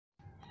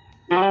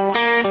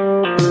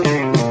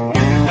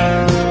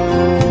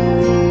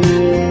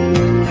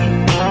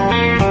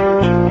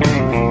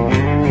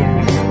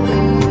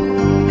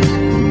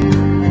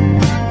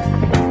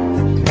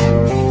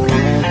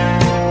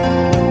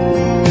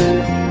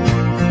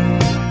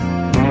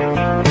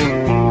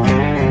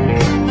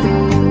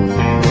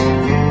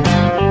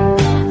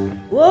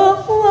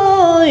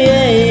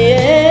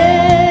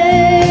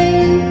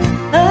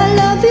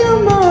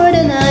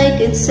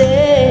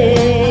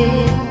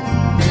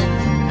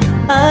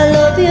I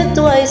love you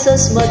twice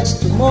as much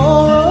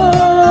tomorrow.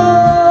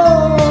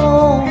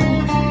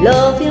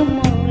 Love you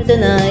more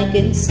than I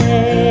can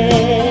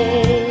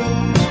say.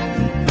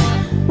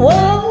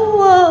 Whoa,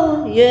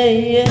 whoa, yeah,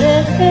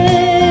 yeah.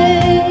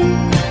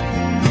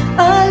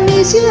 I'll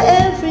miss you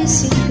every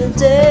single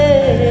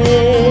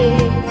day.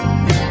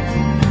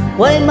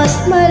 Why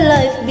must my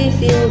life be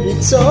filled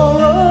with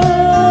sorrow?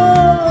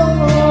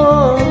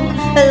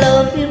 I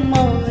love you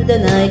more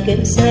than I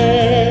can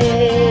say.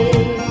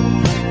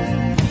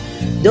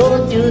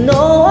 Don't you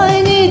know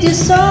I need you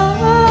so?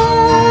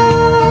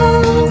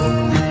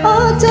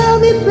 Oh, tell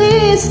me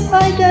please,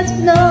 I got to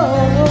know.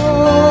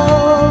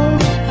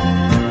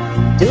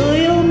 Do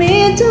you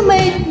mean to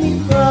make me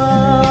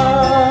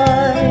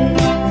cry?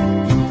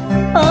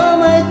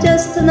 Am I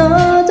just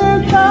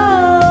another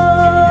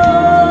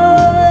guy?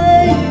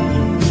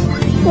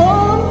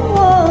 Oh,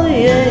 oh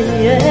yeah,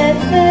 yeah.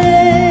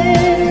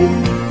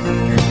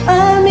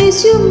 I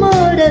miss you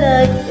more than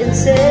I can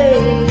say.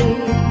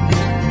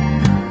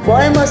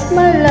 Why must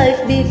my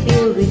life be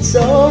filled with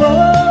sorrow?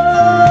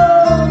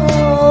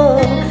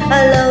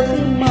 I love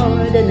you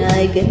more than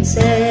I can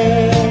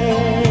say.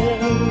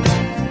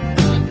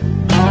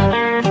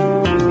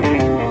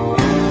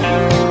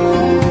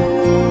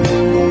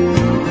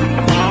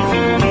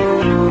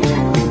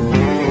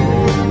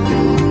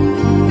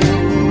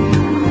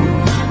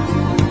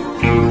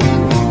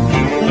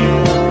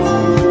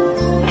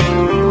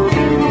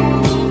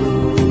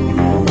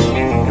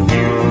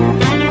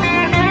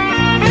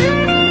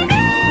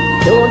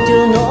 Don't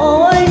you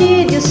know I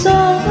need you so?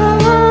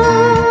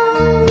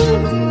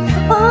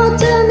 Oh,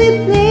 tell me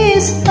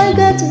please, I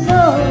got to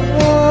know.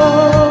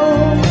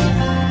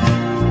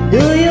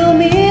 Do you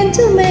mean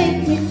to make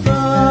me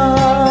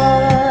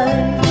cry?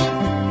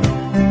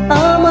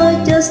 Am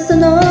I just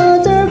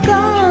another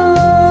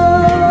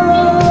guy?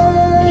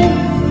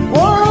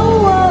 Whoa,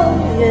 whoa,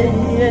 yeah,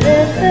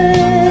 yeah.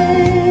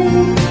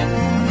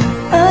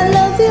 I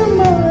love you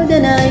more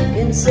than I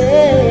can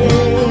say.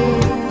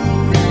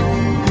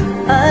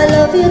 I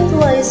love you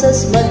twice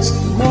as much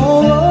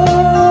tomorrow.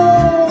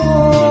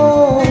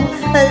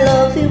 I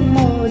love you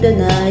more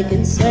than I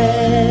can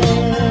say.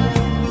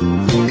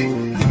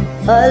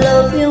 I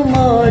love you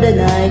more than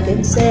I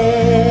can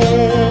say.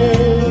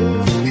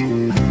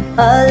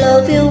 I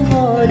love you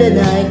more than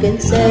I can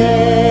say.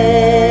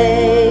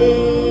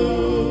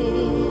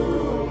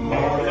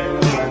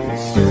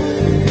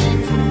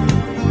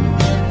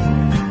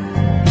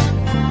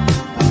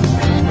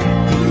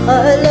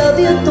 I love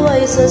you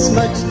twice as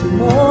much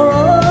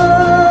tomorrow.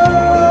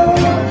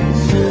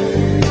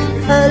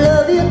 I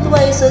love you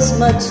twice as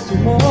much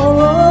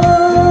tomorrow.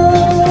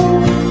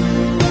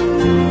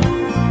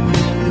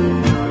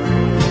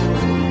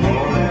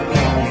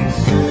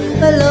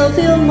 I love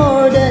you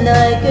more than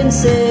I can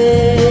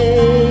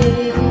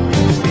say.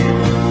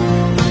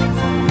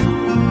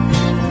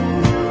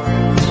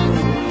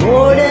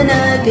 More than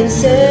I can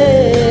say.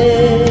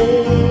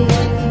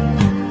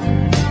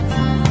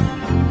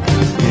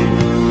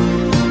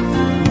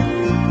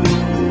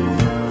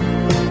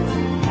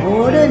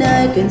 More than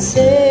I can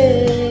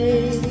say.